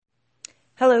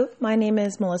Hello, my name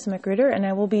is Melissa Magruder, and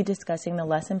I will be discussing the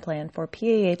lesson plan for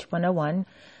PAH 101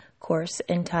 course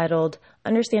entitled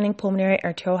Understanding Pulmonary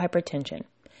Arterial Hypertension.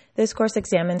 This course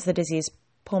examines the disease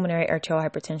pulmonary arterial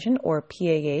hypertension, or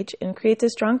PAH, and creates a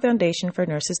strong foundation for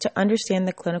nurses to understand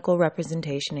the clinical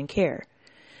representation and care.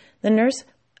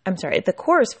 The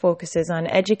course focuses on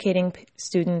educating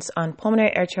students on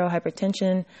pulmonary arterial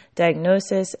hypertension,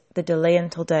 diagnosis, the delay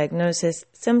until diagnosis,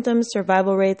 symptoms,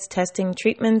 survival rates, testing,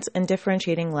 treatments, and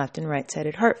differentiating left and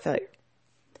right-sided heart failure.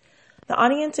 The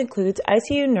audience includes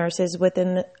ICU nurses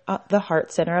within the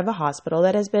heart center of a hospital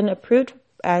that has been approved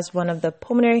as one of the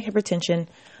Pulmonary Hypertension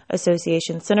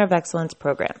Association Center of Excellence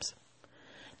programs.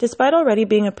 Despite already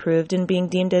being approved and being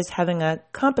deemed as having a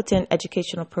competent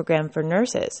educational program for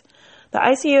nurses, the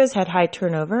ICU has had high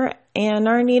turnover and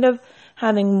are in need of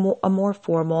having a more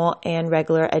formal and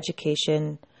regular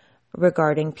education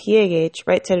regarding PAH,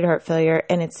 right-sided heart failure,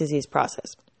 and its disease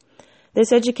process.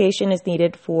 This education is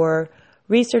needed for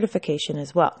recertification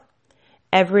as well.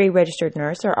 Every registered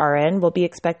nurse or RN will be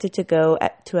expected to go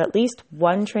to at least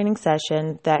one training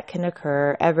session that can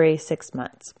occur every 6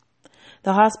 months.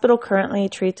 The hospital currently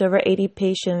treats over 80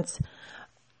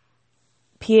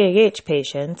 PAH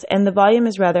patients, and the volume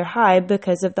is rather high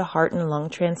because of the heart and lung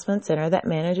transplant center that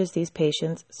manages these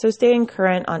patients, so staying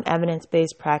current on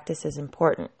evidence-based practice is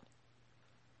important.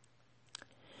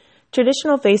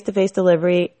 Traditional face-to-face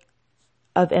delivery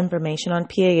of information on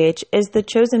PAH is the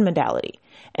chosen modality.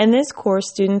 In this course,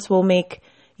 students will make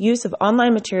use of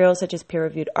online materials such as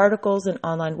peer-reviewed articles and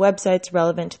online websites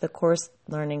relevant to the course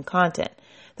learning content.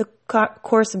 The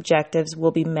course objectives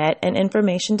will be met and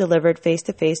information delivered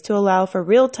face-to-face to allow for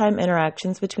real-time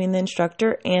interactions between the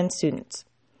instructor and students.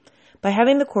 By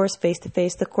having the course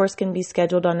face-to-face, the course can be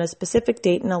scheduled on a specific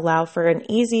date and allow for an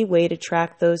easy way to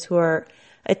track those who are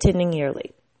attending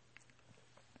yearly.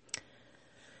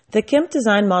 The KIMP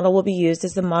design model will be used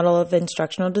as the model of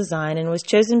instructional design and was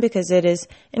chosen because it is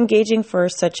engaging for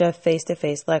such a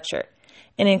face-to-face lecture.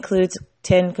 It includes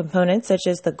 10 components such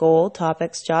as the goal,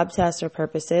 topics, job tasks or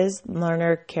purposes,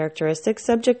 learner characteristics,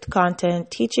 subject content,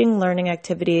 teaching, learning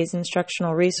activities,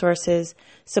 instructional resources,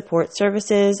 support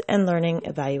services, and learning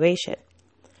evaluation.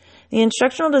 The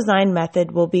instructional design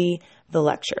method will be the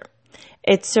lecture.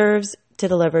 It serves to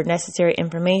deliver necessary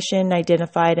information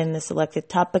identified in the selected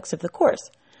topics of the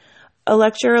course. A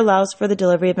lecture allows for the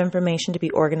delivery of information to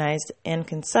be organized and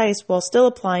concise while still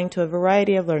applying to a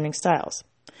variety of learning styles.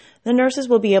 The nurses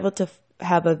will be able to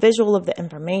have a visual of the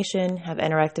information, have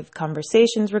interactive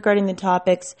conversations regarding the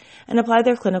topics, and apply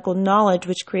their clinical knowledge,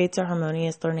 which creates a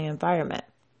harmonious learning environment.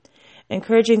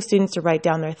 Encouraging students to write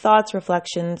down their thoughts,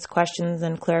 reflections, questions,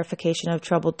 and clarification of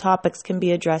troubled topics can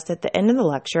be addressed at the end of the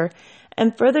lecture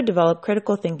and further develop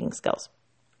critical thinking skills.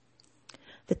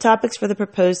 The topics for the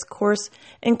proposed course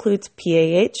includes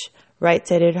PAH,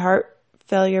 right-sided heart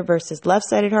failure versus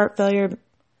left-sided heart failure,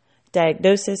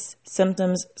 diagnosis,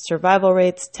 symptoms, survival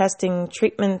rates, testing,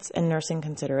 treatments, and nursing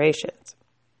considerations.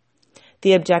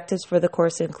 The objectives for the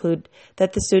course include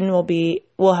that the student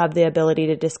will have the ability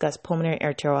to discuss pulmonary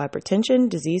arterial hypertension,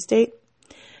 disease state,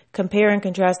 compare and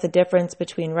contrast the difference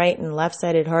between right and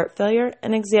left-sided heart failure,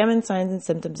 and examine signs and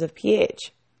symptoms of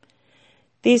PAH.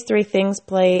 These three things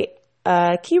play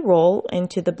a key role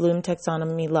into the Bloom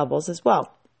taxonomy levels as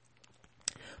well.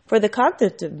 For the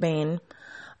cognitive domain,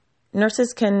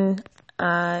 nurses can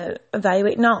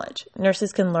evaluate knowledge.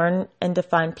 Nurses can learn and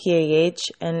define PAH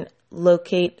and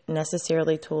locate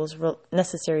necessary tools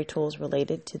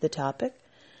related to the topic.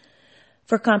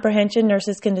 For comprehension,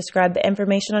 nurses can describe the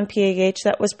information on PAH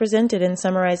that was presented and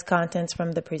summarize contents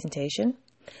from the presentation.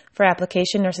 For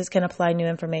application, nurses can apply new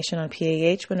information on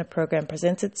PAH when a program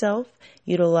presents itself,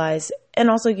 utilize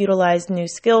new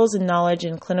skills and knowledge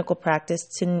in clinical practice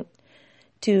to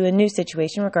a new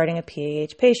situation regarding a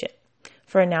PAH patient.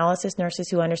 For analysis, nurses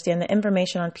who understand the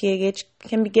information on PAH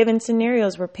can be given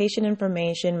scenarios where patient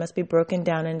information must be broken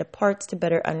down into parts to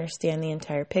better understand the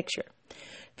entire picture.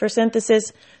 For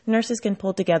synthesis, nurses can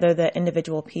pull together the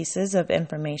individual pieces of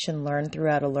information learned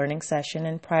throughout a learning session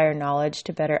and prior knowledge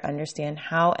to better understand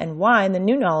how and why the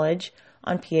new knowledge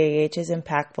on PAH is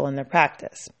impactful in their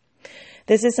practice.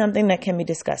 This is something that can be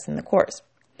discussed in the course.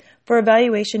 For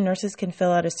evaluation, nurses can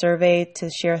fill out a survey to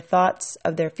share thoughts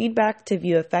of their feedback to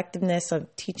view effectiveness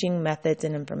of teaching methods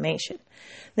and information.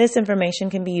 This information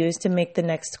can be used to make the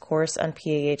next course on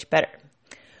PAH better.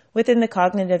 Within the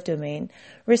cognitive domain,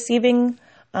 receiving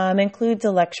includes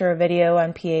a lecture or video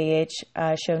on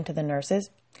PAH shown to the nurses.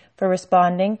 For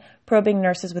responding, probing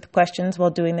nurses with questions while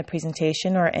doing the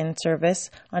presentation or in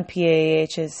service on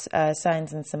PAH's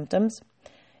signs and symptoms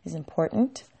is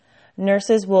important.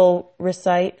 Nurses will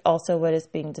recite also what is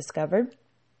being discovered.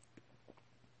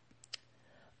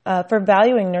 For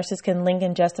valuing, nurses can link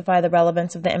and justify the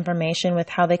relevance of the information with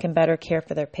how they can better care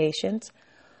for their patients.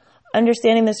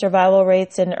 Understanding the survival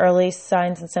rates and early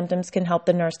signs and symptoms can help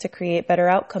the nurse to create better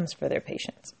outcomes for their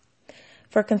patients.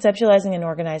 For conceptualizing and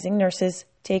organizing, nurses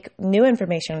take new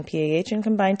information on PAH and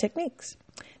combine techniques.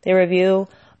 They review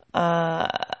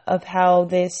of how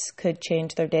this could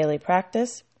change their daily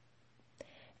practice,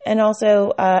 and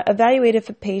also evaluate if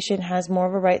a patient has more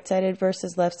of a right-sided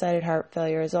versus left-sided heart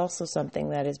failure is also something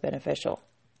that is beneficial.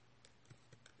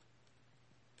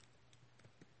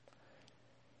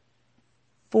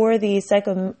 For the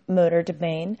psychomotor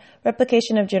domain,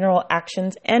 replication of general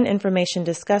actions and information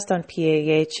discussed on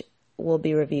PAH will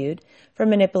be reviewed. For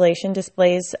manipulation,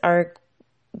 displays are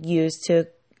used to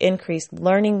increase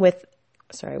learning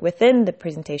within the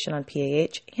presentation on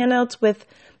PAH. Handouts with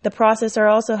the process are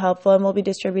also helpful and will be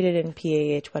distributed in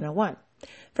PAH 101.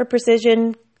 For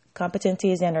precision,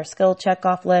 competencies and/or skill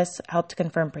checkoff lists help to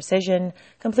confirm precision.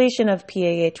 Completion of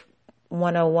PAH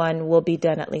 101 will be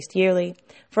done at least yearly.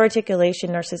 For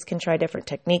articulation, nurses can try different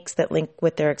techniques that link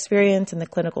with their experience in the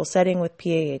clinical setting with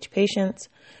PAH patients.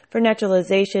 For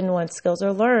naturalization, once skills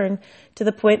are learned to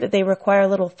the point that they require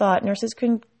little thought, nurses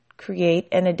can create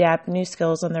and adapt new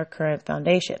skills on their current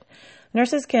foundation.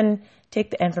 Nurses can take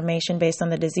the information based on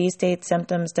the disease state,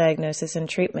 symptoms, diagnosis, and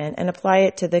treatment and apply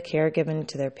it to the care given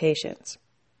to their patients.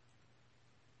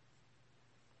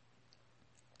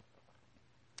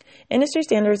 Industry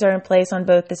standards are in place on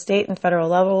both the state and federal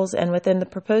levels, and within the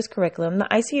proposed curriculum, the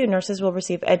ICU nurses will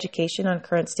receive education on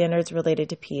current standards related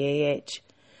to PAH.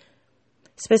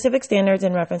 Specific standards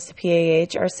in reference to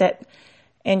PAH are set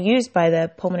and used by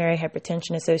the Pulmonary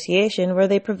Hypertension Association, where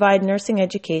they provide nursing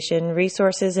education,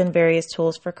 resources, and various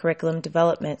tools for curriculum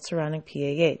development surrounding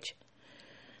PAH.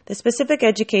 The specific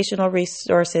educational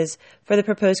resources for the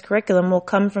proposed curriculum will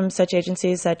come from such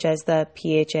agencies such as the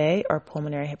PHA, or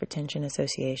Pulmonary Hypertension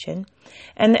Association,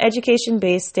 and the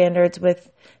education-based standards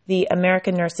with the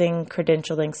American Nursing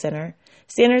Credentialing Center,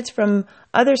 standards from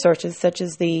other sources such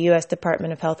as the U.S.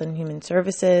 Department of Health and Human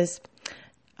Services,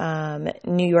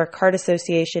 New York Heart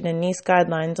Association, and NICE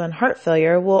guidelines on heart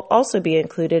failure will also be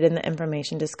included in the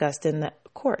information discussed in the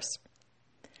course.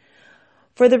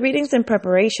 For the readings in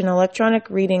preparation, electronic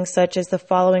readings such as the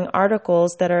following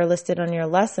articles that are listed on your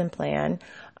lesson plan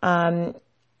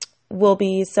will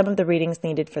be some of the readings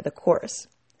needed for the course.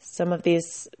 Some of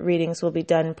these readings will be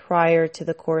done prior to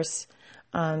the course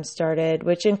started,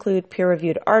 which include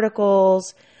peer-reviewed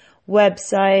articles,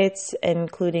 websites,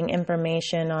 including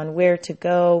information on where to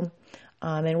go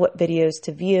and what videos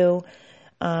to view.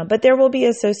 But there will be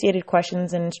associated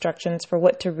questions and instructions for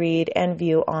what to read and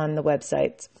view on the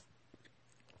websites.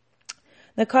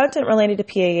 The content related to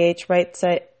PAH,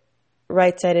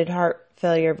 right-sided heart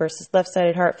failure versus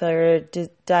left-sided heart failure,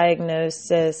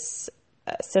 diagnosis,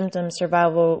 symptoms,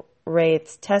 survival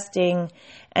rates, testing,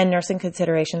 and nursing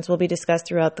considerations will be discussed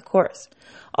throughout the course.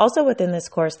 Also within this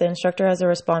course, the instructor has a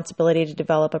responsibility to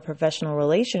develop a professional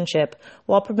relationship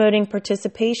while promoting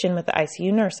participation with the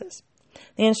ICU nurses.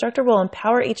 The instructor will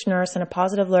empower each nurse in a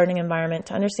positive learning environment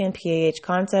to understand PAH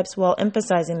concepts while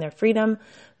emphasizing their freedom,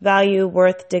 value,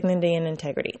 worth, dignity, and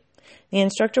integrity. The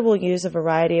instructor will use a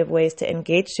variety of ways to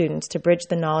engage students to bridge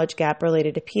the knowledge gap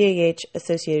related to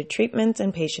PAH-associated treatments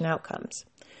and patient outcomes.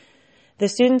 The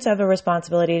students have a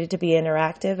responsibility to be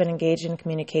interactive and engaged in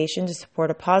communication to support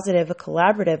a positive,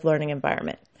 collaborative learning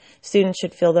environment. Students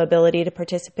should feel the ability to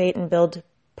participate and build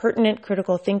pertinent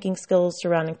critical thinking skills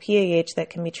surrounding PAH that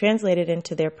can be translated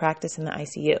into their practice in the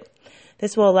ICU.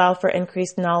 This will allow for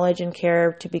increased knowledge and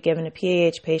care to be given to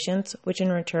PAH patients, which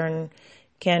in return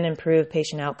can improve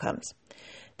patient outcomes.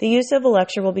 The use of a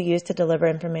lecture will be used to deliver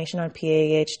information on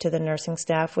PAH to the nursing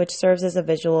staff, which serves as a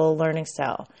visual learning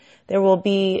style. There will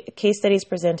be case studies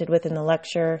presented within the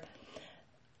lecture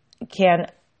can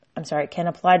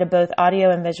apply to both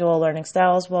audio and visual learning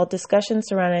styles, while discussions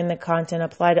surrounding the content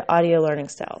apply to audio learning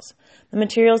styles. The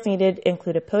materials needed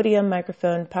include a podium,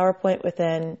 microphone, PowerPoint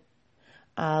within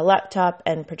laptop,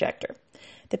 and projector.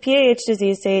 The PAH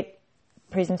disease state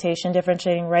presentation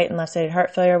differentiating right and left-sided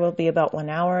heart failure will be about 1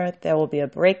 hour. There will be a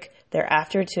break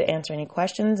thereafter to answer any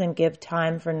questions and give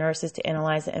time for nurses to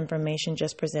analyze the information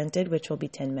just presented, which will be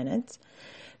 10 minutes.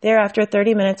 Thereafter,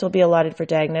 30 minutes will be allotted for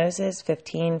diagnosis,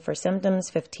 15 for symptoms,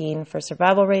 15 for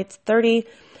survival rates, 30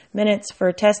 minutes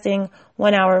for testing,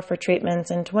 1 hour for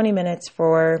treatments, and 20 minutes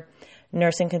for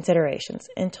nursing considerations.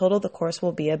 In total, the course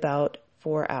will be about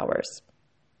 4 hours.